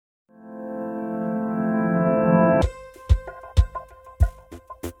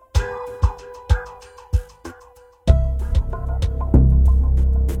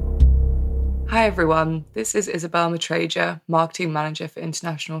Hi everyone, this is Isabel Muttreja, Marketing Manager for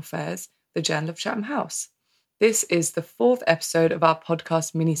International Affairs, the Journal of Chatham House. This is the 4th episode of our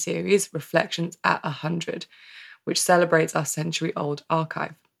podcast mini-series, Reflections at 100, which celebrates our century-old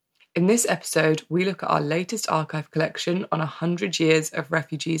archive. In this episode, we look at our latest archive collection on 100 years of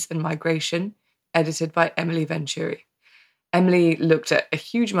refugees and migration, edited by Emily Venturi. Emily looked at a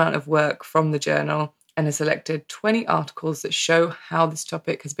huge amount of work from the journal and has selected 20 articles that show how this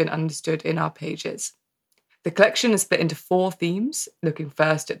topic has been understood in our pages. The collection is split into 4 themes, looking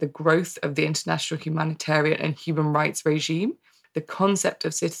first at the growth of the international humanitarian and human rights regime, the concept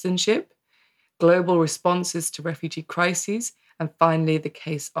of citizenship, global responses to refugee crises, and finally the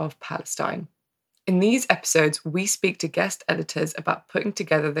case of Palestine. In these episodes, we speak to guest editors about putting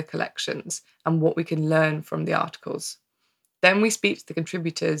together the collections and what we can learn from the articles. Then we speak to the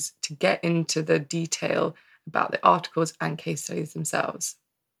contributors to get into the detail about the articles and case studies themselves.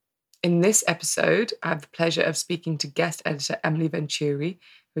 In this episode, I have the pleasure of speaking to guest editor Emily Venturi,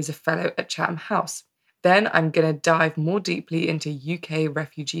 who is a fellow at Chatham House. Then I'm going to dive more deeply into UK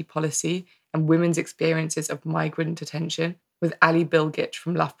refugee policy and women's experiences of migrant detention with Ali Bilgic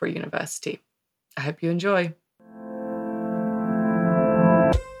from Loughborough University. I hope you enjoy.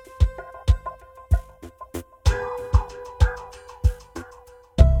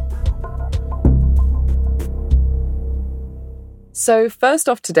 So first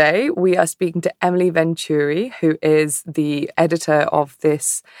off today, we are speaking to Emily Venturi, who is the editor of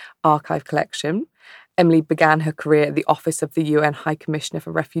this archive collection. Emily began her career at the Office of the UN High Commissioner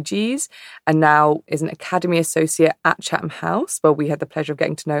for Refugees and now is an Academy Associate at Chatham House, where we had the pleasure of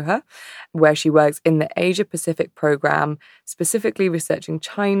getting to know her, where she works in the Asia-Pacific programme, specifically researching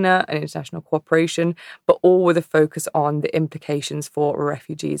China and international cooperation, but all with a focus on the implications for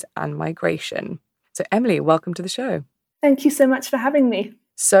refugees and migration. So Emily, welcome to the show. Thank you so much for having me.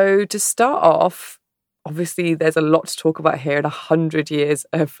 So to start off, obviously there's a lot to talk about here in 100 years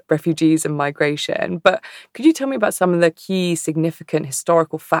of refugees and migration, but could you tell me about some of the key significant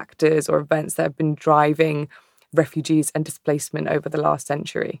historical factors or events that have been driving refugees and displacement over the last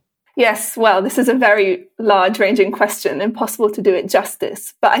century? Yes, well, this is a very large-ranging question, impossible to do it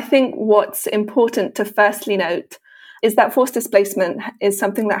justice. But I think what's important to firstly note is that forced displacement is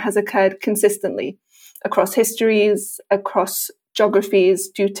something that has occurred consistently across histories, across geographies,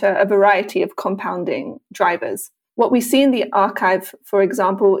 due to a variety of compounding drivers. What we see in the archive, for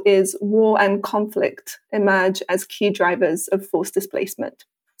example, is war and conflict emerge as key drivers of forced displacement.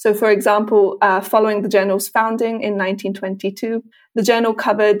 So, for example, following the journal's founding in 1922, the journal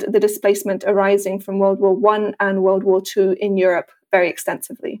covered the displacement arising from World War I and World War II in Europe very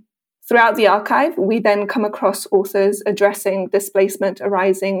extensively. Throughout the archive, we then come across authors addressing displacement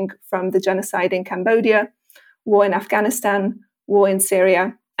arising from the genocide in Cambodia, war in Afghanistan, war in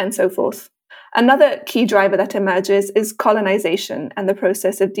Syria, and so forth. Another key driver that emerges is colonization and the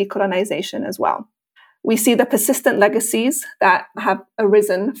process of decolonization as well. We see the persistent legacies that have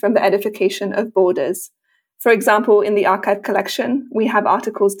arisen from the edification of borders. For example, in the archive collection, we have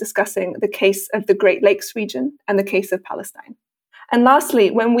articles discussing the case of the Great Lakes region and the case of Palestine. And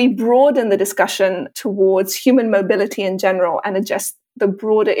lastly, when we broaden the discussion towards human mobility in general and address the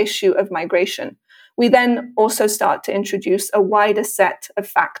broader issue of migration, we then also start to introduce a wider set of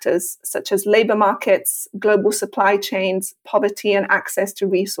factors such as labor markets, global supply chains, poverty and access to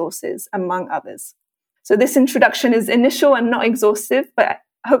resources, among others. So this introduction is initial and not exhaustive, but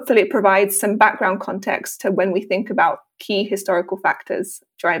hopefully it provides some background context to when we think about key historical factors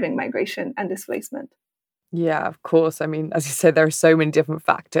driving migration and displacement. Yeah, of course. I mean, as you said, there are so many different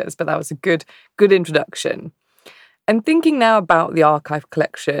factors, but that was a good introduction. And thinking now about the archive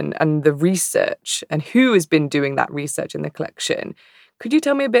collection and the research and who has been doing that research in the collection, could you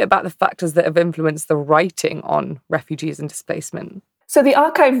tell me a bit about the factors that have influenced the writing on refugees and displacement? So the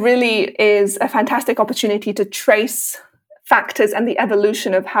archive really is a fantastic opportunity to trace factors and the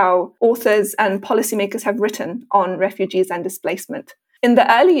evolution of how authors and policymakers have written on refugees and displacement. In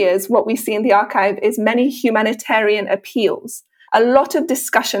the early years, what we see in the archive is many humanitarian appeals. A lot of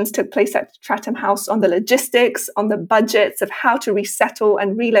discussions took place at Chatham House on the logistics, on the budgets of how to resettle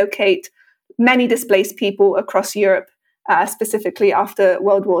and relocate many displaced people across Europe, specifically after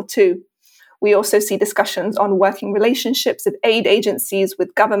World War II. We also see discussions on working relationships of aid agencies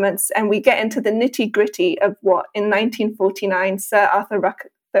with governments, and we get into the nitty-gritty of what in 1949 Sir Arthur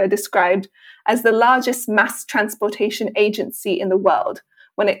Rutherford described as the largest mass transportation agency in the world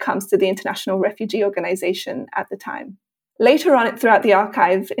when it comes to the International Refugee Organization at the time. Later on throughout the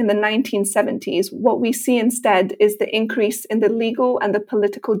archive in the 1970s, what we see instead is the increase in the legal and the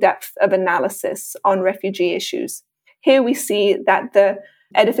political depth of analysis on refugee issues. Here we see that the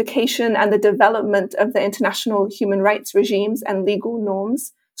edification and the development of the international human rights regimes and legal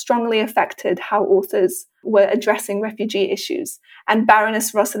norms strongly affected how authors were addressing refugee issues. And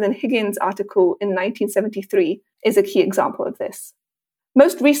Baroness Rosalind Higgins' article in 1973 is a key example of this.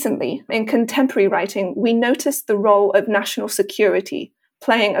 Most recently, in contemporary writing, we noticed the role of national security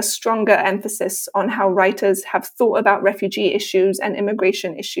playing a stronger emphasis on how writers have thought about refugee issues and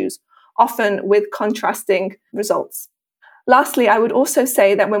immigration issues, often with contrasting results. Lastly, I would also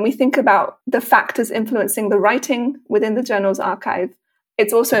say that when we think about the factors influencing the writing within the journal's archive,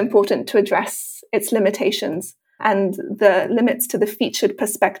 it's also important to address its limitations and the limits to the featured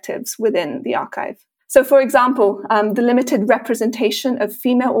perspectives within the archive. So, for example, the limited representation of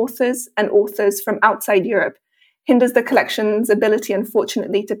female authors and authors from outside Europe hinders the collection's ability,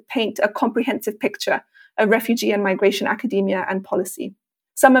 unfortunately, to paint a comprehensive picture of refugee and migration academia and policy.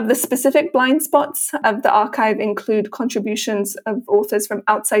 Some of the specific blind spots of the archive include contributions of authors from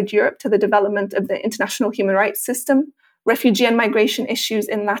outside Europe to the development of the international human rights system, refugee and migration issues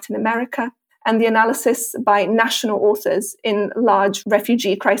in Latin America, and the analysis by national authors in large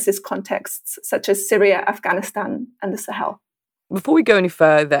refugee crisis contexts such as Syria, Afghanistan, and the Sahel. Before we go any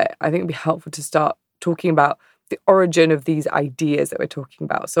further, I think it'd be helpful to start talking about the origin of these ideas that we're talking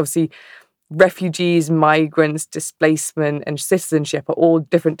about. So obviously, refugees, migrants, displacement, and citizenship are all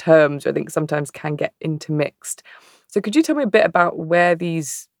different terms I think sometimes can get intermixed. So could you tell me a bit about where the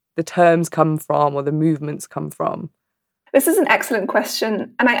terms come from or the movements come from? This is an excellent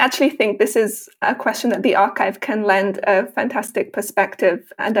question. And I actually think this is a question that the archive can lend a fantastic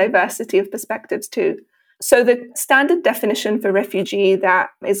perspective and diversity of perspectives to. So the standard definition for refugee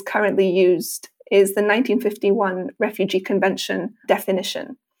that is currently used is the 1951 Refugee Convention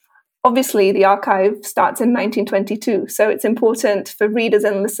definition. Obviously, the archive starts in 1922, so it's important for readers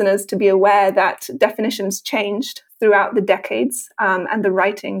and listeners to be aware that definitions changed throughout the decades and the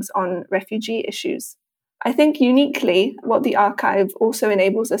writings on refugee issues. I think uniquely, what the archive also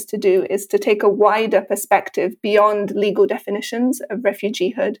enables us to do is to take a wider perspective beyond legal definitions of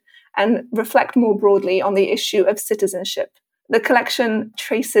refugeehood and reflect more broadly on the issue of citizenship. The collection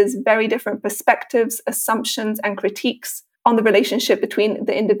traces very different perspectives, assumptions, and critiques on the relationship between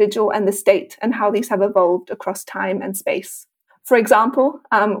the individual and the state and how these have evolved across time and space. For example,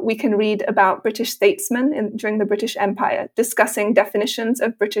 we can read about British statesmen during the British Empire discussing definitions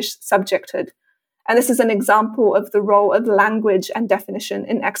of British subjecthood. And this is an example of the role of language and definition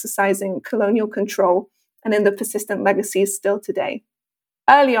in exercising colonial control and in the persistent legacies still today.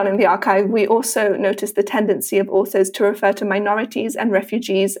 Early on in the archive, we also noticed the tendency of authors to refer to minorities and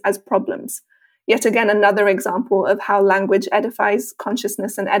refugees as problems. Yet again, another example of how language edifies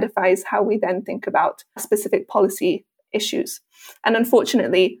consciousness and edifies how we then think about specific policy issues. And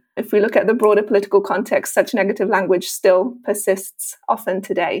unfortunately, if we look at the broader political context, such negative language still persists often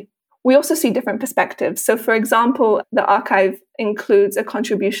today. We also see different perspectives. So, for example, the archive includes a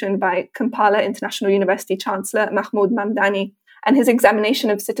contribution by Kampala International University Chancellor Mahmoud Mamdani and his examination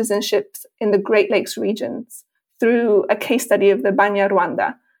of citizenship in the Great Lakes regions through a case study of the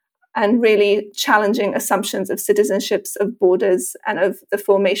Banyarwanda and really challenging assumptions of citizenships, of borders, and of the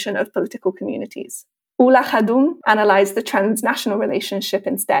formation of political communities. Ula Khadoum analyzed the transnational relationship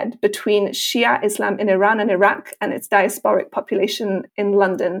instead between Shia Islam in Iran and Iraq and its diasporic population in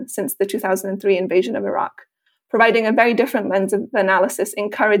London since the 2003 invasion of Iraq, providing a very different lens of analysis,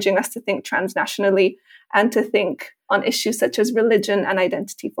 encouraging us to think transnationally and to think on issues such as religion and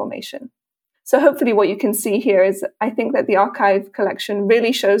identity formation. So hopefully what you can see here is I think that the archive collection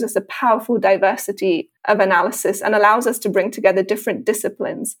really shows us a powerful diversity of analysis and allows us to bring together different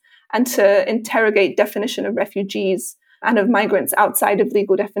disciplines and to interrogate definition of refugees and of migrants outside of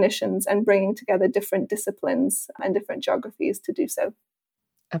legal definitions and bringing together different disciplines and different geographies to do so.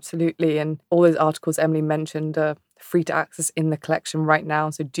 Absolutely. And all those articles Emily mentioned are free to access in the collection right now.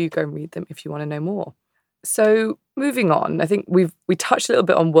 So do go and read them if you want to know more. So moving on, I think we touched a little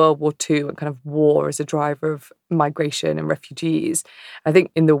bit on World War II and kind of war as a driver of migration and refugees. I think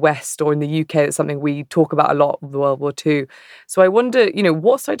in the West or in the UK, it's something we talk about a lot with World War II. So I wonder,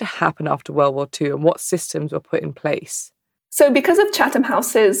 what started to happen after World War II and what systems were put in place? So because of Chatham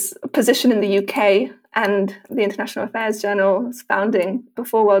House's position in the UK and the International Affairs Journal's founding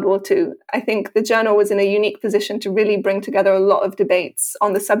before World War II, I think the journal was in a unique position to really bring together a lot of debates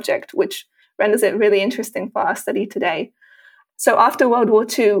on the subject, which renders it really interesting for our study today. So after World War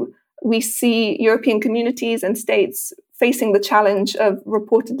II, we see European communities and states facing the challenge of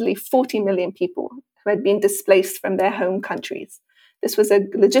reportedly 40 million people who had been displaced from their home countries. This was a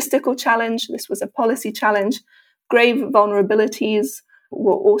logistical challenge. This was a policy challenge. Grave vulnerabilities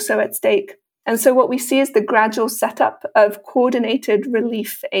were also at stake. And so what we see is the gradual setup of coordinated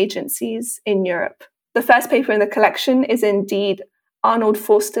relief agencies in Europe. The first paper in the collection is indeed Arnold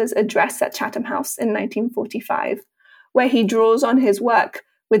Forster's address at Chatham House in 1945, where he draws on his work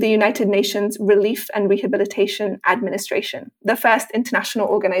with the United Nations Relief and Rehabilitation Administration, the first international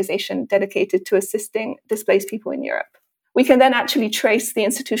organization dedicated to assisting displaced people in Europe. We can then actually trace the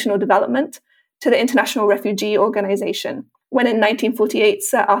institutional development to the International Refugee Organization, when in 1948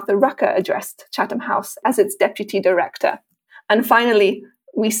 Sir Arthur Rucker addressed Chatham House as its deputy director. And finally,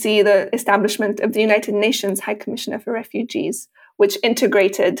 we see the establishment of the United Nations High Commissioner for Refugees, which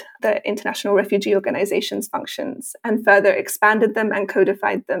integrated the International Refugee Organization's functions and further expanded them and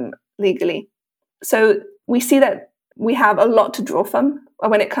codified them legally. So we see that we have a lot to draw from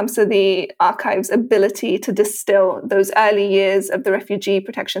when it comes to the archive's ability to distill those early years of the refugee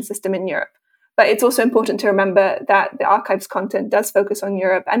protection system in Europe. But it's also important to remember that the archive's content does focus on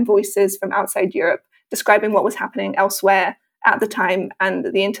Europe and voices from outside Europe, describing what was happening elsewhere at the time,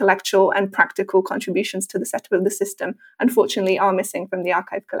 and the intellectual and practical contributions to the setup of the system, unfortunately, are missing from the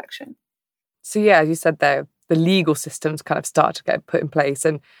archive collection. So yeah, as you said there, the legal systems kind of start to get put in place,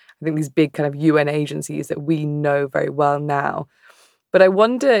 and I think these big kind of UN agencies that we know very well now. But I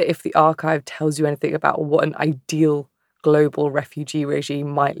wonder if the archive tells you anything about what an ideal global refugee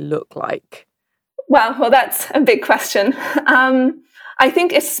regime might look like. Well, that's a big question. I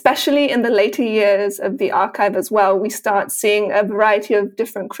think especially in the later years of the archive as well, we start seeing a variety of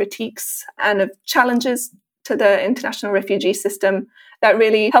different critiques and of challenges to the international refugee system that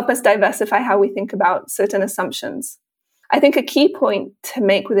really help us diversify how we think about certain assumptions. I think a key point to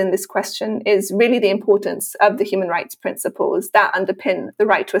make within this question is really the importance of the human rights principles that underpin the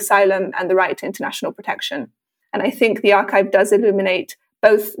right to asylum and the right to international protection. And I think the archive does illuminate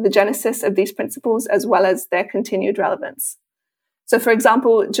both the genesis of these principles as well as their continued relevance. So, for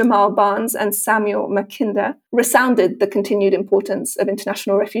example, Jamal Barnes and Samuel Mackinder resounded the continued importance of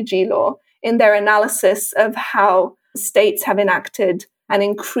international refugee law in their analysis of how states have enacted and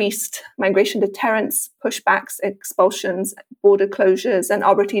increased migration deterrence, pushbacks, expulsions, border closures, and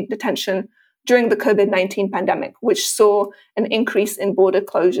arbitrary detention during the COVID-19 pandemic, which saw an increase in border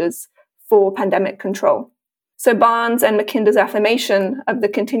closures for pandemic control. So Barnes and Mackinder's affirmation of the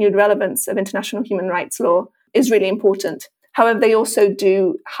continued relevance of international human rights law is really important. However, they also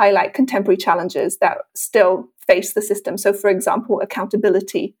do highlight contemporary challenges that still face the system. So, for example,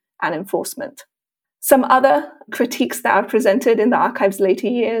 accountability and enforcement. Some other critiques that are presented in the archive's later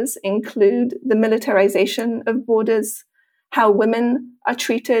years include the militarization of borders, how women are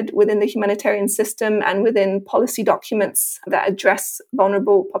treated within the humanitarian system and within policy documents that address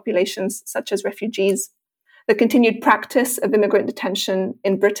vulnerable populations such as refugees, the continued practice of immigrant detention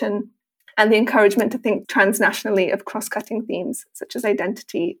in Britain, and the encouragement to think transnationally of cross-cutting themes such as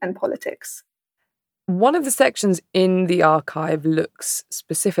identity and politics. One of the sections in the archive looks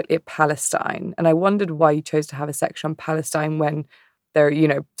specifically at Palestine, and I wondered why you chose to have a section on Palestine when there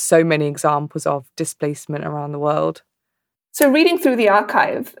are, so many examples of displacement around the world. So reading through the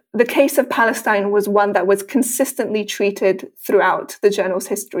archive, the case of Palestine was one that was consistently treated throughout the journal's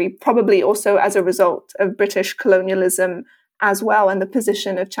history, probably also as a result of British colonialism as well and the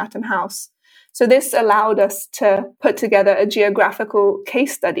position of Chatham House. So this allowed us to put together a geographical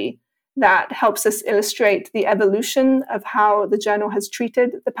case study that helps us illustrate the evolution of how the journal has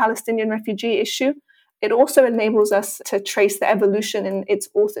treated the Palestinian refugee issue. It also enables us to trace the evolution in its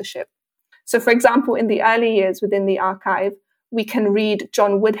authorship. So, for example, in the early years within the archive, we can read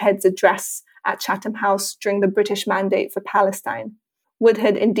John Woodhead's address at Chatham House during the British Mandate for Palestine.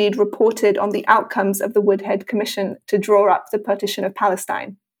 Woodhead indeed reported on the outcomes of the Woodhead Commission to draw up the partition of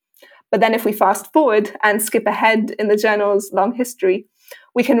Palestine. But then if we fast forward and skip ahead in the journal's long history,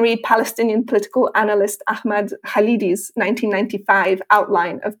 we can read Palestinian political analyst Ahmad Khalidi's 1995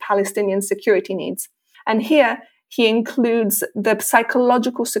 outline of Palestinian security needs. And here he includes the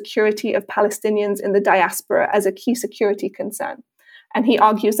psychological security of Palestinians in the diaspora as a key security concern. And he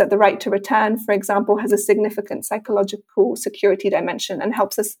argues that the right to return, for example, has a significant psychological security dimension and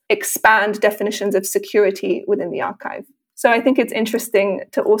helps us expand definitions of security within the archive. So I think it's interesting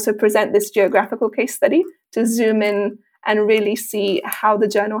to also present this geographical case study to zoom in and really see how the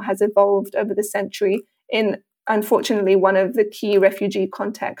journal has evolved over the century in, unfortunately, one of the key refugee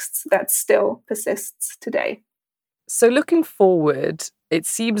contexts that still persists today. So looking forward, it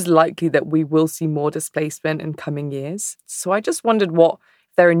seems likely that we will see more displacement in coming years. So I just wondered if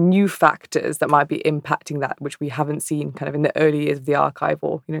there are new factors that might be impacting that, which we haven't seen kind of in the early years of the archive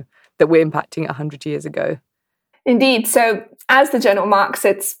or, that we're impacting 100 years ago. Indeed. So as the journal marks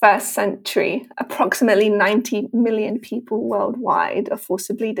its first century, approximately 90 million people worldwide are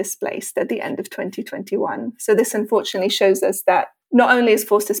forcibly displaced at the end of 2021. So this unfortunately shows us that not only is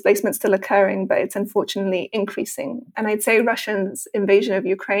forced displacement still occurring, but it's unfortunately increasing. And I'd say Russia's invasion of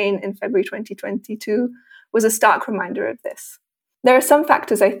Ukraine in February 2022 was a stark reminder of this. There are some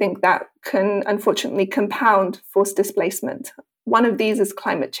factors, I think, that can unfortunately compound forced displacement. One of these is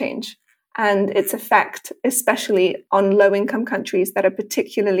climate change and its effect, especially on low-income countries that are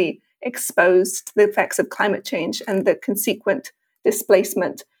particularly exposed to the effects of climate change and the consequent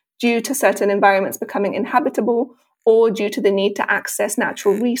displacement due to certain environments becoming inhabitable or due to the need to access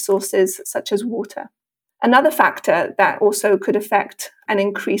natural resources such as water. Another factor that also could affect and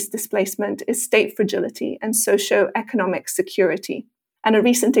increase displacement is state fragility and socio-economic security. And a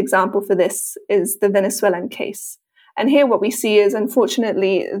recent example for this is the Venezuelan case. And here what we see is,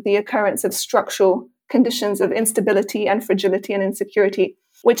 unfortunately, the occurrence of structural conditions of instability and fragility and insecurity,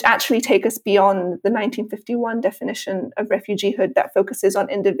 which actually take us beyond the 1951 definition of refugeehood that focuses on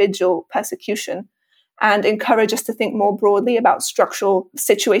individual persecution and encourage us to think more broadly about structural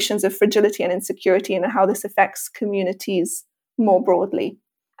situations of fragility and insecurity and how this affects communities more broadly.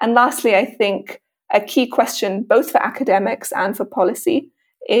 And lastly, I think a key question, both for academics and for policy,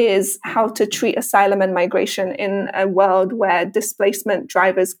 is how to treat asylum and migration in a world where displacement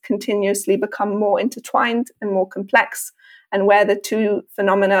drivers continuously become more intertwined and more complex, and where the two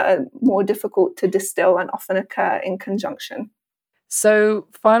phenomena are more difficult to distill and often occur in conjunction. So,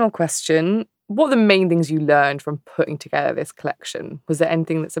 final question. What are the main things you learned from putting together this collection? Was there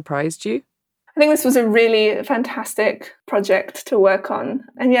anything that surprised you? I think this was a really fantastic project to work on.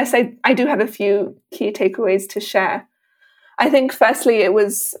 And yes, I do have a few key takeaways to share. I think, firstly, it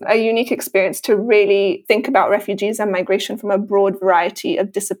was a unique experience to really think about refugees and migration from a broad variety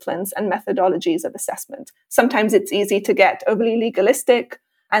of disciplines and methodologies of assessment. Sometimes it's easy to get overly legalistic.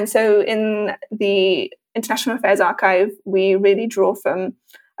 And so in the International Affairs Archive, we really draw from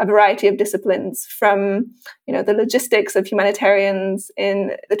a variety of disciplines, from the logistics of humanitarians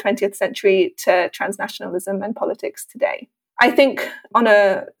in the 20th century to transnationalism and politics today. I think on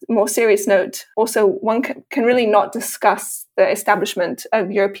a more serious note, also one can really not discuss the establishment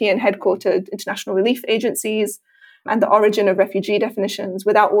of European headquartered international relief agencies and the origin of refugee definitions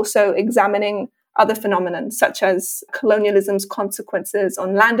without also examining other phenomena such as colonialism's consequences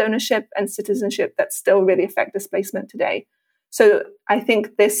on land ownership and citizenship that still really affect displacement today. So I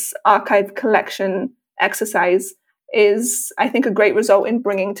think this archive collection exercise is, I think, a great result in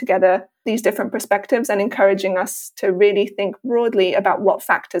bringing together these different perspectives and encouraging us to really think broadly about what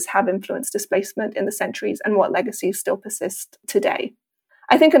factors have influenced displacement in the centuries and what legacies still persist today.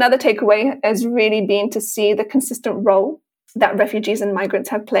 I think another takeaway has really been to see the consistent role that refugees and migrants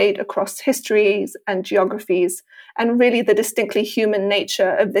have played across histories and geographies, and really the distinctly human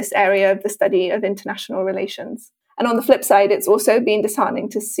nature of this area of the study of international relations. And on the flip side, it's also been disheartening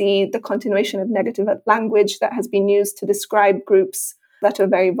to see the continuation of negative language that has been used to describe groups that are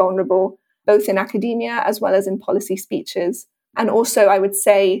very vulnerable, both in academia as well as in policy speeches. And also, I would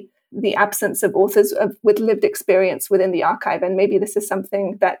say, the absence of authors with lived experience within the archive. And maybe this is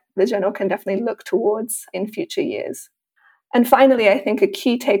something that the journal can definitely look towards in future years. And finally, I think a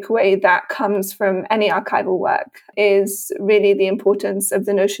key takeaway that comes from any archival work is really the importance of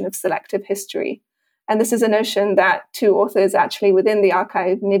the notion of selective history. And this is a notion that two authors actually within the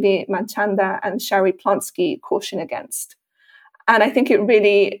archive, Nivi Manchanda and Shari Plonsky, caution against. And I think it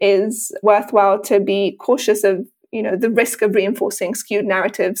really is worthwhile to be cautious of the risk of reinforcing skewed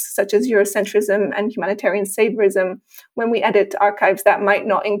narratives such as Eurocentrism and humanitarian saviorism when we edit archives that might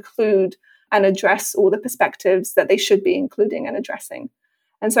not include and address all the perspectives that they should be including and addressing.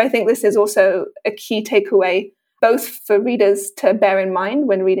 And so I think this is also a key takeaway, both for readers to bear in mind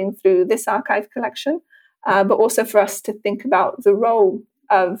when reading through this archive collection, but also for us to think about the role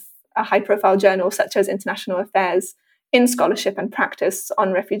of a high-profile journal such as International Affairs in scholarship and practice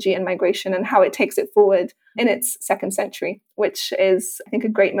on refugee and migration and how it takes it forward in its second century, which is, I think, a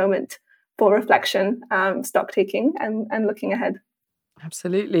great moment for reflection, stock-taking and looking ahead.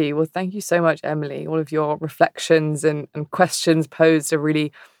 Absolutely. Well, thank you so much, Emily. All of your reflections and questions posed are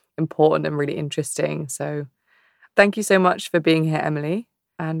really important and really interesting. So thank you so much for being here, Emily,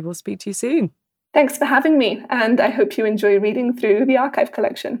 and we'll speak to you soon. Thanks for having me, and I hope you enjoy reading through the archive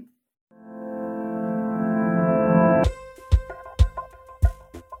collection.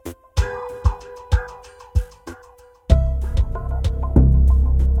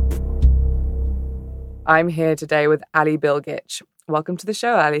 I'm here today with Ali Bilgic. Welcome to the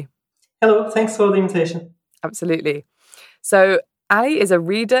show, Ali. Hello, thanks for the invitation. Absolutely. So, Ali is a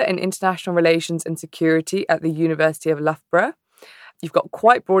reader in international relations and security at the University of Loughborough. You've got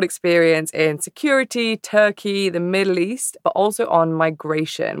quite broad experience in security, Turkey, the Middle East, but also on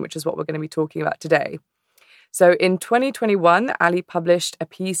migration, which is what we're going to be talking about today. So in 2021, Ali published a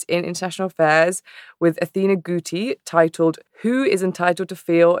piece in International Affairs with Athina Gkouti titled "Who is Entitled to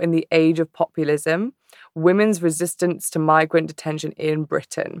Feel in the Age of Populism? Women's Resistance to Migrant Detention in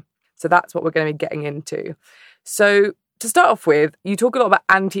Britain." So that's what we're going to be getting into. So to start off with, you talk a lot about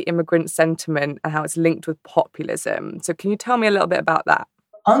anti-immigrant sentiment and how it's linked with populism. So can you tell me a little bit about that?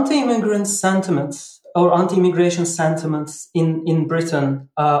 Anti-immigrant sentiments or anti-immigration sentiments in Britain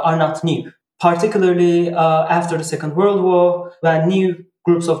are not new, particularly after the Second World War, when new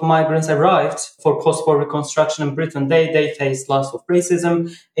groups of migrants arrived for post-war reconstruction in Britain. They faced lots of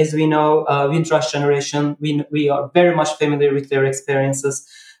racism. As we know, Windrush generation, we are very much familiar with their experiences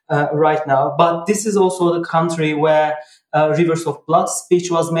right now. But this is also the country where Rivers of Blood speech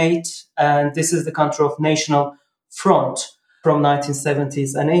was made, and this is the country of National Front from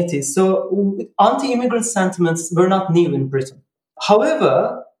 1970s and 80s. So anti-immigrant sentiments were not new in Britain.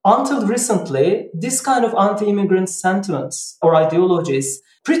 However, until recently, this kind of anti-immigrant sentiments or ideologies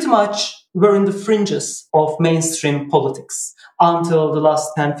pretty much were in the fringes of mainstream politics until the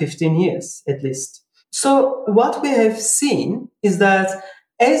last 10, 15 years at least. So what we have seen is that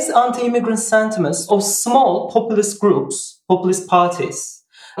as anti-immigrant sentiments of small populist groups, populist parties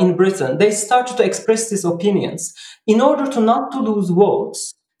in Britain, they started to express these opinions. In order to not to lose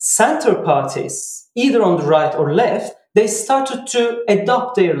votes, center parties, either on the right or left, they started to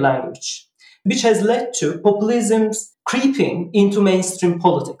adopt their language, which has led to populism's creeping into mainstream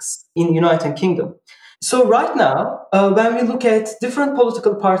politics in the United Kingdom. So right now, when we look at different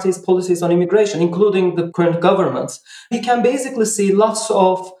political parties' policies on immigration, including the current government, we can basically see lots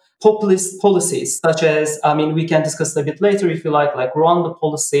of populist policies, such as, we can discuss a bit later if you like Rwanda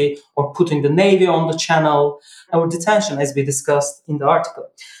policy or putting the Navy on the channel or detention, as we discussed in the article.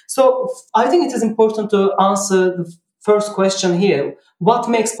 So I think it is important to answer the first question here. What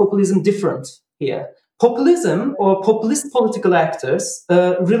makes populism different here? Populism or populist political actors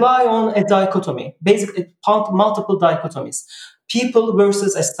rely on a dichotomy, basically multiple dichotomies. People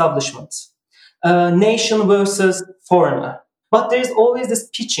versus establishment, nation versus foreigner. But there's always this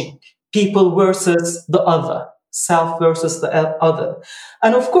pitching, people versus the other, self versus the other.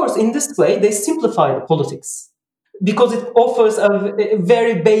 And of course, in this way, they simplify the politics because it offers a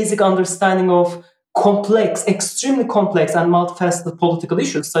very basic understanding of complex, extremely complex and multifaceted political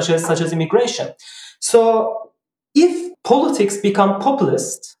issues such as immigration. So if politics become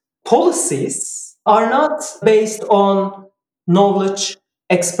populist, policies are not based on knowledge,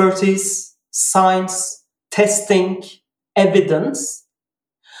 expertise, science, testing, evidence,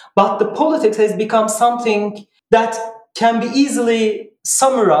 but the politics has become something that can be easily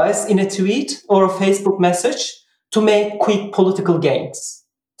summarized in a tweet or a Facebook message to make quick political gains.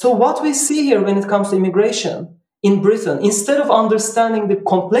 So what we see here when it comes to immigration in Britain, instead of understanding the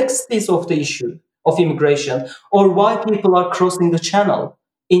complexities of the issue of immigration or why people are crossing the channel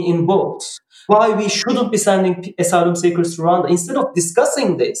in boats, why we shouldn't be sending asylum seekers to Rwanda, instead of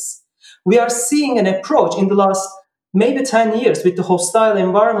discussing this, we are seeing an approach in the last maybe 10 years with the hostile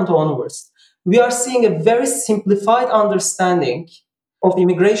environment onwards. We are seeing a very simplified understanding of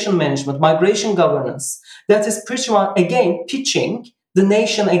immigration management, migration governance, that is pretty much, again, pitching the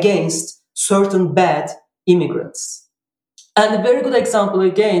nation against certain bad immigrants. And a very good example,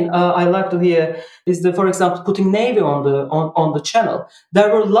 again, I like to hear is for example, putting Navy on the channel.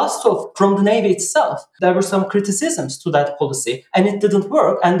 There were lots of, from the Navy itself, there were some criticisms to that policy, and it didn't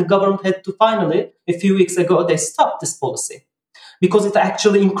work. And the government had to finally, a few weeks ago, they stopped this policy because it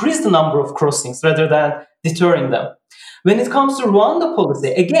actually increased the number of crossings rather than deterring them. When it comes to Rwanda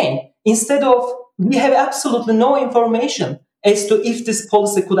policy, again, instead of, we have absolutely no information as to if this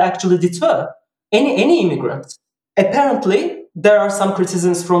policy could actually deter any immigrant. Apparently, there are some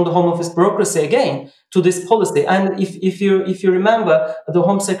criticisms from the Home Office bureaucracy again to this policy. And if you remember, the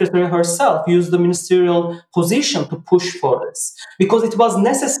Home Secretary herself used the ministerial position to push for this because it was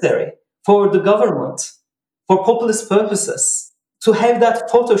necessary for the government, for populist purposes, to have that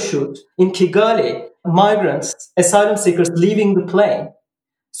photo shoot in Kigali, migrants, asylum seekers leaving the plane,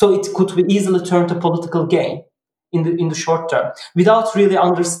 so it could be easily turned to political gain in the short term, without really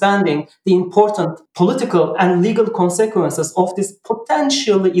understanding the important political and legal consequences of this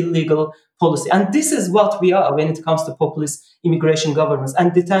potentially illegal policy. And this is what we are when it comes to populist immigration governance,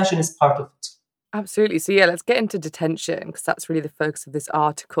 and detention is part of it. Absolutely. So yeah, let's get into detention, because that's really the focus of this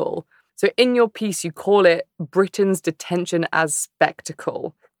article. So in your piece, you call it Britain's detention as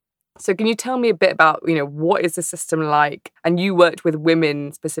spectacle. So can you tell me a bit about, what is the system like? And you worked with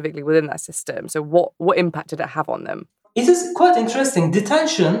women specifically within that system. So what impact did it have on them? It is quite interesting.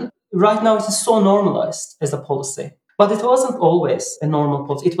 Detention, right now, it is so normalized as a policy. But it wasn't always a normal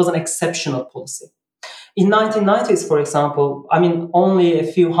policy. It was an exceptional policy. In 1990s, for example, only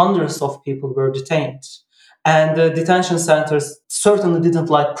a few hundreds of people were detained. And the detention centers certainly didn't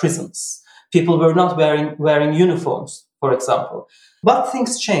like prisons. People were not wearing uniforms, for example. But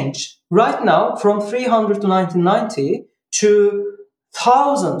things change. Right now, from 300 to 1990 to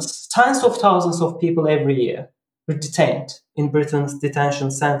thousands, tens of thousands of people every year were detained in Britain's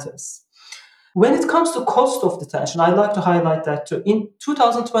detention centers. When it comes to cost of detention, I'd like to highlight that too. In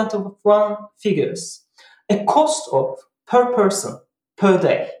 2021 figures, a cost of per person per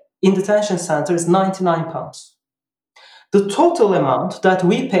day in detention center is £99. The total amount that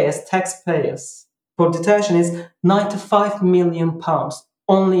we pay as taxpayers for detention is £95 million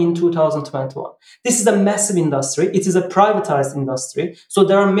only in 2021. This is a massive industry. It is a privatized industry. So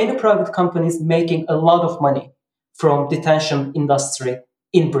there are many private companies making a lot of money from detention industry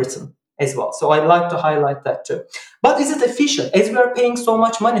in Britain as well. So I'd like to highlight that too. But is it efficient? As we are paying so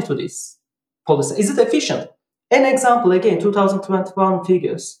much money to this policy, is it efficient? An example, again, 2021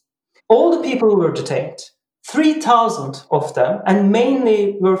 figures. All the people who were detained, 3,000 of them, and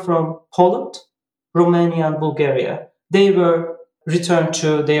mainly were from Poland, Romania, and Bulgaria. They were returned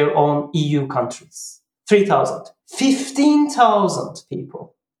to their own EU countries. 3,000. 15,000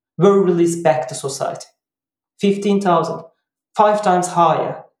 people were released back to society. 15,000. 5 times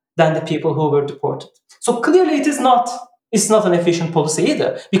higher than the people who were deported. So clearly it's not an efficient policy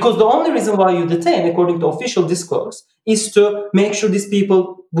either, because the only reason why you detain, according to official discourse, is to make sure these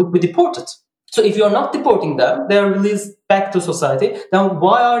people would be deported. So if you're not deporting them, they are released back to society, then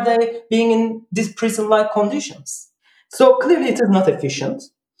why are they being in these prison-like conditions? So clearly it is not efficient.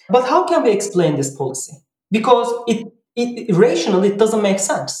 But how can we explain this policy? Because it rationally, it doesn't make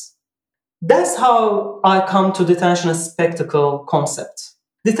sense. That's how I come to detention as spectacle concept.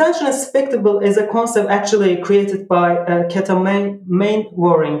 Detention as spectacle is a concept actually created by Chatham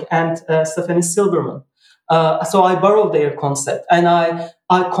Waring and Stephanie Silverman. So I borrowed their concept and I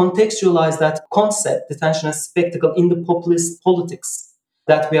contextualize that concept, detention as spectacle, in the populist politics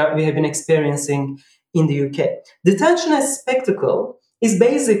that we have been experiencing in the UK. Detention as spectacle is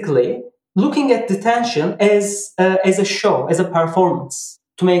basically looking at detention as a show, as a performance,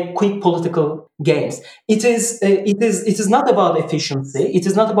 to make quick political gains. It is not about efficiency. It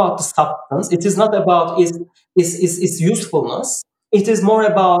is not about the substance. It is not about its usefulness. It is more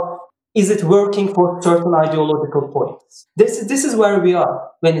about, is it working for certain ideological points? This is where we are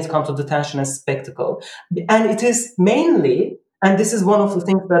when it comes to detention as spectacle. And it is mainly, and this is one of the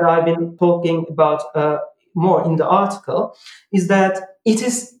things that I've been talking about more in the article, is that it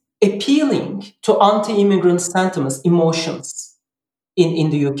is appealing to anti-immigrant sentiments, emotions in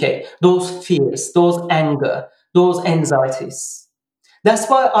the UK, those fears, those anger, those anxieties. That's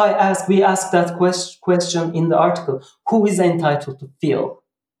why we ask that question in the article: who is entitled to feel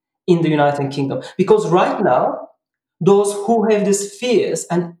in the United Kingdom? Because right now, those who have these fears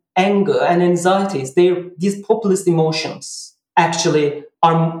and anger and anxieties, these populist emotions actually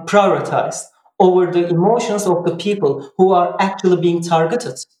are prioritized over the emotions of the people who are actually being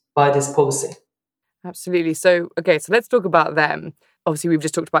targeted by this policy. Absolutely. So let's talk about them. Obviously, we've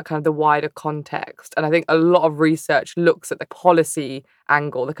just talked about kind of the wider context. And I think a lot of research looks at the policy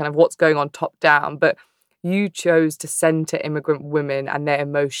angle, the kind of what's going on top down. But you chose to centre immigrant women and their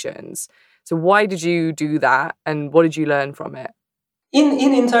emotions. So why did you do that? And what did you learn from it? In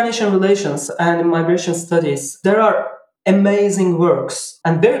international relations and migration studies, there are amazing works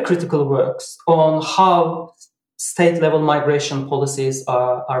and very critical works on how state-level migration policies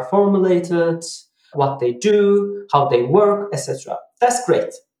are formulated, what they do, how they work, etc. That's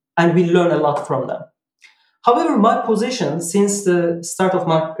great. And we learn a lot from them. However, my position since the start of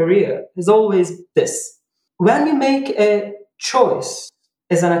my career is always this. When we make a choice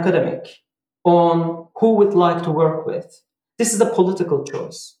as an academic on who we'd like to work with, this is a political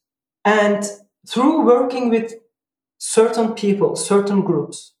choice. And through working with certain people, certain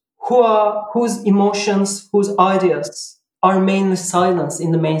groups, whose emotions, whose ideas are mainly silenced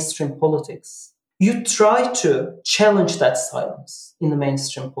in the mainstream politics, you try to challenge that silence in the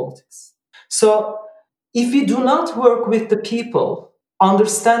mainstream politics. So if we do not work with the people,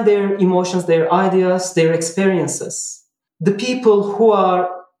 understand their emotions, their ideas, their experiences, the people who are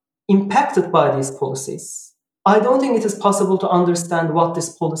impacted by these policies, I don't think it is possible to understand what these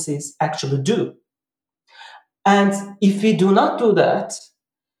policies actually do. And if we do not do that,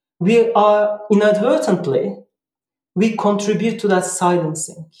 we contribute to that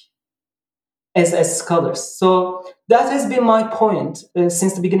silencing. as scholars. So that has been my point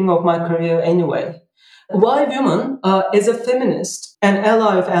since the beginning of my career anyway. Why women, as a feminist and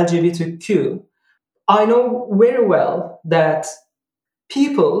ally of LGBTQ, I know very well that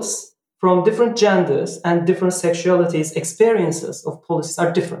people's from different genders and different sexualities experiences of policies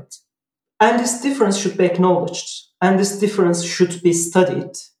are different. And this difference should be acknowledged, and this difference should be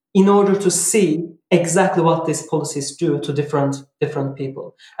studied in order to see exactly what these policies do to different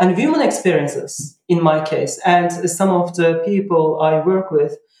people. And human experiences, in my case, and some of the people I work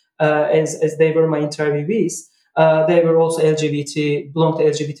with, as they were my interviewees, they were also belong to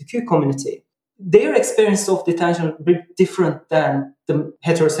LGBTQ community. Their experience of detention are very different than the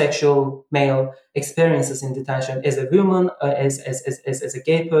heterosexual male experiences in detention as a woman, as a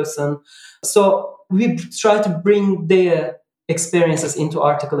gay person. So we try to bring their experiences into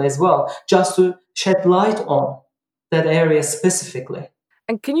article as well, just to shed light on that area specifically.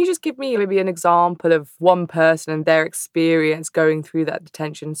 And can you just give me maybe an example of one person and their experience going through that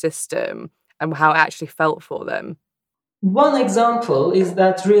detention system and how it actually felt for them? One example is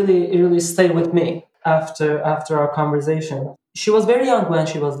that really stayed with me after our conversation. She was very young when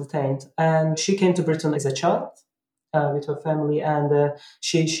she was detained, and she came to Britain as a child with her family, and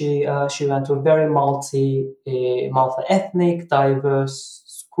she went to a very multi-ethnic, diverse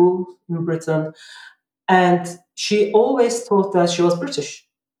school in Britain, and she always thought that she was British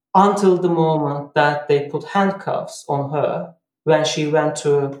until the moment that they put handcuffs on her when she went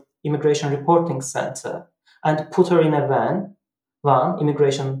to immigration reporting center and put her in a van,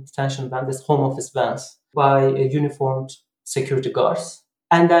 immigration detention van, this home office vans, by uniformed security guards.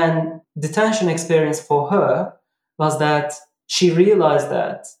 And then detention experience for her was that she realized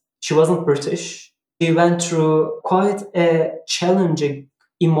that she wasn't British. She went through quite a challenging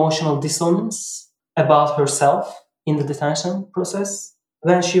emotional dissonance about herself in the detention process.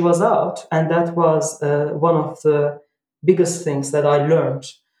 When she was out, and that was one of the biggest things that I learned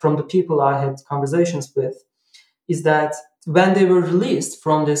from the people I had conversations with, is that when they were released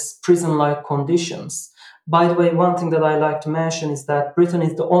from these prison-like conditions, by the way, one thing that I like to mention is that Britain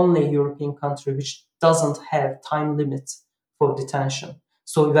is the only European country which doesn't have time limit for detention.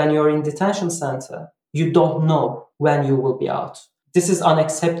 So when you're in detention center, you don't know when you will be out. This is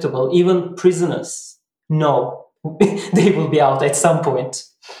unacceptable. Even prisoners know they will be out at some point.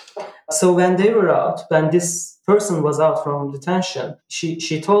 So when they were out, when this person was out from detention,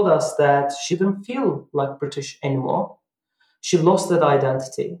 she told us that she didn't feel like British anymore. She lost that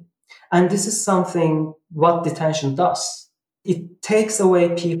identity. And this is something what detention does. It takes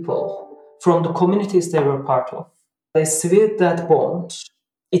away people from the communities they were part of. They sever that bond.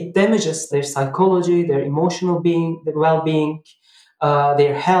 It damages their psychology, their emotional being, their well-being,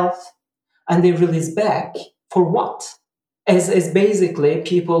 their health, and they release back for what? As basically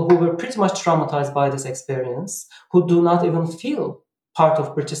people who were pretty much traumatized by this experience, who do not even feel part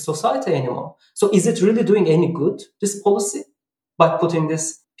of British society anymore. So is it really doing any good, this policy, by putting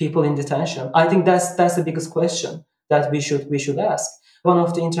these people in detention? I think that's the biggest question that we should ask. One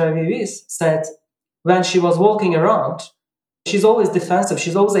of the interviewees said when she was walking around, she's always defensive.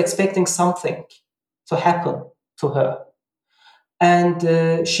 She's always expecting something to happen to her.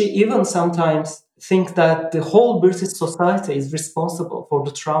 And she even sometimes thinks that the whole British society is responsible for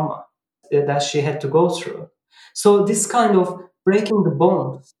the trauma that she had to go through. So this kind of breaking the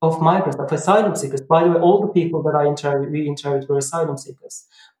bonds of migrants, of asylum seekers, by the way, all the people that we interviewed were asylum seekers,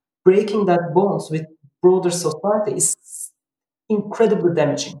 breaking that bonds with broader society is incredibly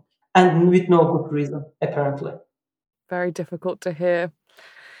damaging, and with no good reason, apparently. Very difficult to hear.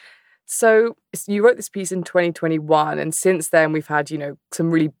 So you wrote this piece in 2021, and since then we've had, some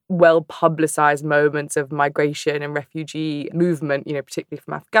really well-publicised moments of migration and refugee movement, particularly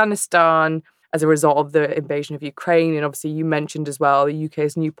from Afghanistan as a result of the invasion of Ukraine. And obviously you mentioned as well the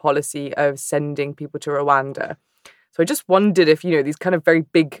UK's new policy of sending people to Rwanda. So I just wondered if, these kind of very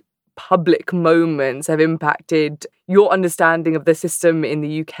big public moments have impacted your understanding of the system in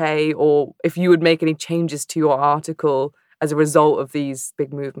the UK, or if you would make any changes to your article as a result of these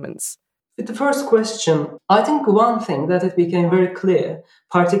big movements. With the first question, I think one thing that it became very clear,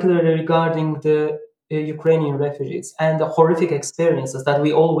 particularly regarding the Ukrainian refugees and the horrific experiences that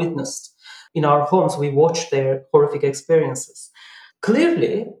we all witnessed in our homes, we watched their horrific experiences.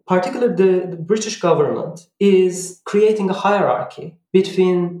 Clearly, particularly the British government is creating a hierarchy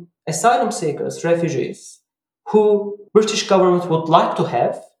between asylum seekers, refugees, who British government would like to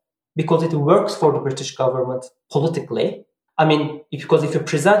have because it works for the British government politically. I mean, because if you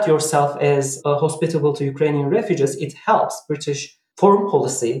present yourself as hospitable to Ukrainian refugees, it helps British foreign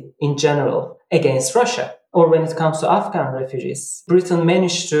policy in general against Russia. Or when it comes to Afghan refugees, Britain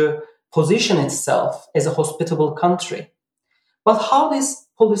managed to position itself as a hospitable country. But how these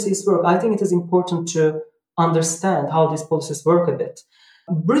policies work, I think it is important to understand how these policies work a bit.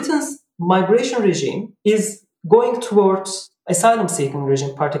 Britain's migration regime is going towards asylum-seeking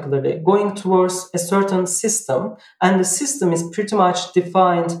regime, particularly going towards a certain system, and the system is pretty much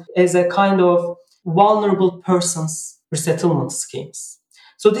defined as a kind of vulnerable persons resettlement schemes.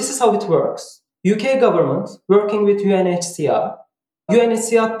 So this is how it works. UK government working with UNHCR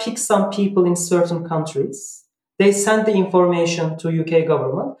picks some people in certain countries. They send the information to UK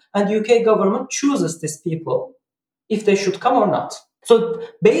government, and UK government chooses these people if they should come or not. So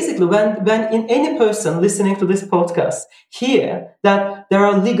basically, when in any person listening to this podcast hear that there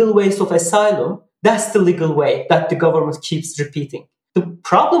are legal ways of asylum, that's the legal way that the government keeps repeating. The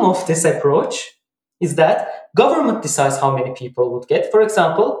problem of this approach is that government decides how many people would get. For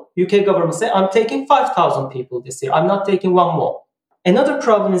example, UK government say, I'm taking 5,000 people this year. I'm not taking one more. Another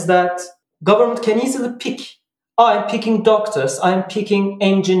problem is that government can easily pick. I'm picking doctors, I'm picking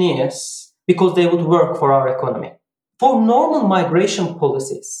engineers because they would work for our economy. For normal migration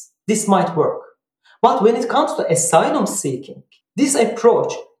policies, this might work. But when it comes to asylum seeking, this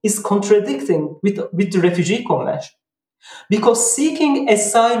approach is contradicting with the Refugee Convention. Because seeking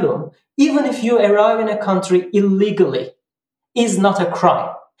asylum, even if you arrive in a country illegally, is not a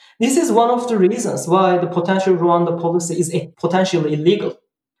crime. This is one of the reasons why the potential Rwanda policy is potentially illegal,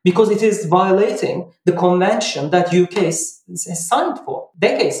 because it is violating the convention that UK has signed for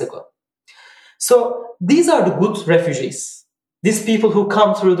decades ago. So these are the good refugees, these people who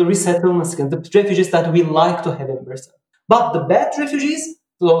come through the resettlement scheme, the refugees that we like to have in Britain. But the bad refugees,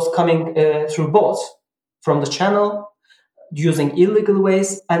 those coming through boats from the Channel, using illegal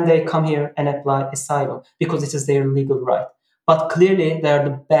ways, and they come here and apply asylum because it is their legal right. But clearly, they are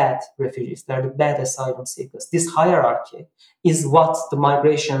the bad refugees. They are the bad asylum seekers. This hierarchy is what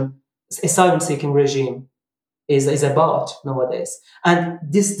the asylum-seeking regime is about nowadays. And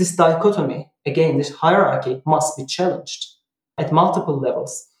this dichotomy, again, this hierarchy must be challenged at multiple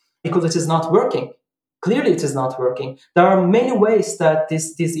levels because it is not working. Clearly, it is not working. There are many ways that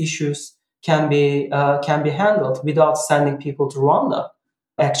these issues can be handled without sending people to Rwanda.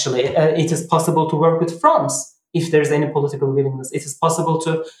 Actually, it is possible to work with France if there is any political willingness. It is possible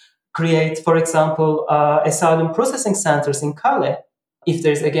to create, for example, asylum processing centers in Calais if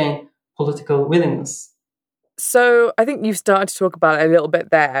there is, again, political willingness. So I think you've started to talk about it a little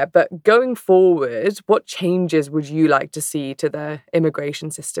bit there, but going forward, what changes would you like to see to the immigration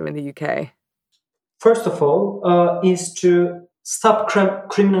system in the UK? First of all, is to stop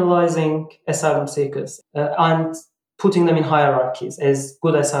criminalizing asylum seekers and putting them in hierarchies as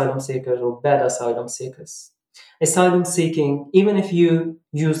good asylum seekers or bad asylum seekers. Asylum seeking, even if you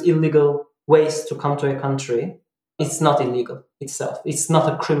use illegal ways to come to a country, it's not illegal itself. It's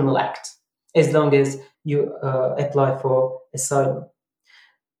not a criminal act as long as you apply for asylum.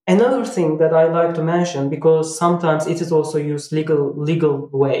 Another thing that I like to mention, because sometimes it is also used legal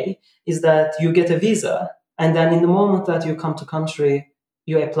way, is that you get a visa, and then in the moment that you come to country,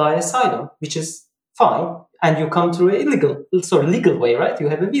 you apply asylum, which is fine, and you come through a legal way, right? You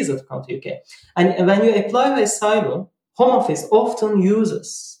have a visa to come to UK. And when you apply for asylum, Home Office often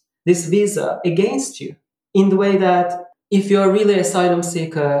uses this visa against you in the way that if you're really asylum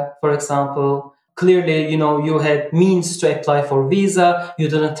seeker, for example, clearly, you had means to apply for visa, you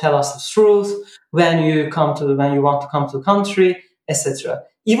didn't tell us the truth when you want to come to the country, etc.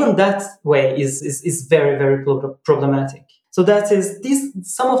 Even that way is very, very problematic. So that is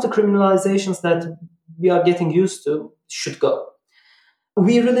some of the criminalizations that we are getting used to should go.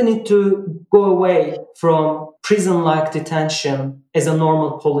 We really need to go away from prison-like detention as a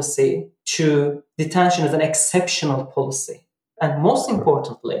normal policy to detention as an exceptional policy. And most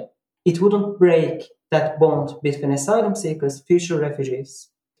importantly, it wouldn't break that bond between asylum seekers, future refugees,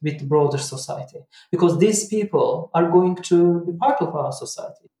 with the broader society. Because these people are going to be part of our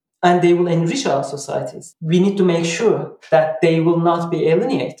society and they will enrich our societies. We need to make sure that they will not be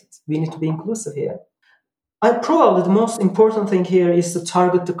alienated. We need to be inclusive here. Probably the most important thing here is to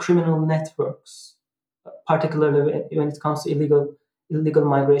target the criminal networks, particularly when it comes to illegal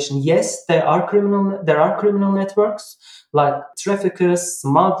migration. Yes, there are criminal networks like traffickers,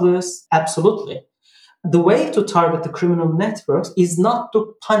 smugglers, absolutely. The way to target the criminal networks is not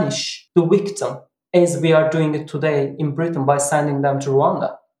to punish the victim as we are doing it today in Britain by sending them to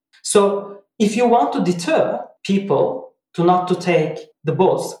Rwanda. So if you want to deter people not to take the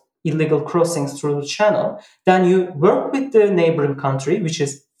boats, illegal crossings through the Channel, then you work with the neighboring country, which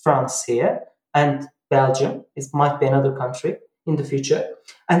is France here, and Belgium, it might be another country in the future,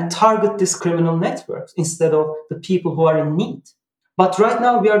 and target these criminal networks instead of the people who are in need. But right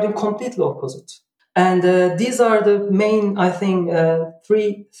now we are doing completely opposite. And these are the main, I think,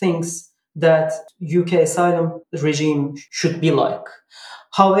 three things that UK asylum regime should be like.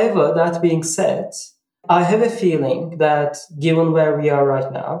 However, that being said, I have a feeling that given where we are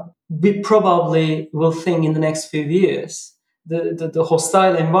right now, we probably will think in the next few years the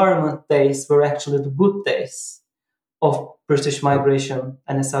hostile environment days were actually the good days of British migration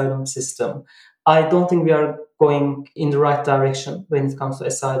and asylum system. I don't think we are going in the right direction when it comes to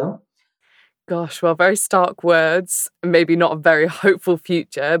asylum. Gosh, well, very stark words, maybe not a very hopeful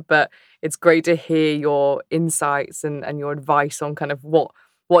future, but it's great to hear your insights and your advice on kind of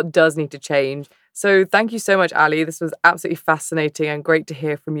what does need to change. So thank you so much, Ali. This was absolutely fascinating and great to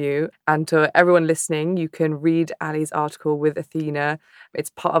hear from you. And to everyone listening, you can read Ali's article with Athina.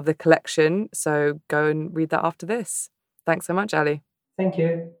 It's part of the collection, so go and read that after this. Thanks so much, Ali. Thank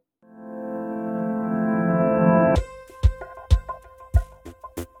you.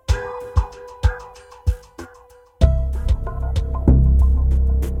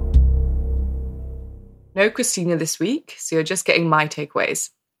 No Christina this week, so you're just getting my takeaways.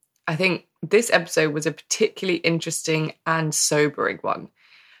 I think this episode was a particularly interesting and sobering one.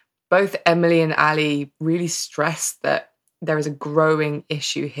 Both Emily and Ali really stressed that there is a growing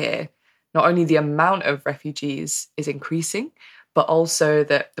issue here. Not only the amount of refugees is increasing, but also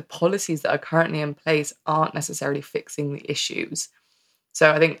that the policies that are currently in place aren't necessarily fixing the issues.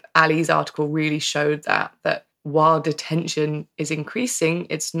 So I think Ali's article really showed that while detention is increasing,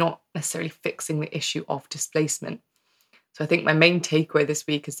 it's not necessarily fixing the issue of displacement. So I think my main takeaway this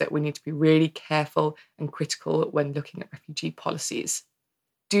week is that we need to be really careful and critical when looking at refugee policies.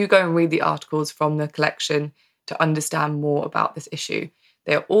 Do go and read the articles from the collection to understand more about this issue.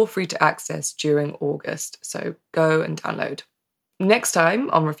 They are all free to access during August, so go and download. Next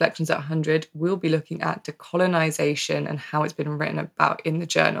time on Reflections at 100, we'll be looking at decolonisation and how it's been written about in the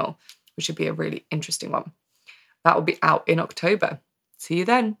journal, which should be a really interesting one. That will be out in October. See you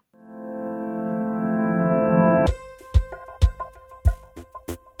then.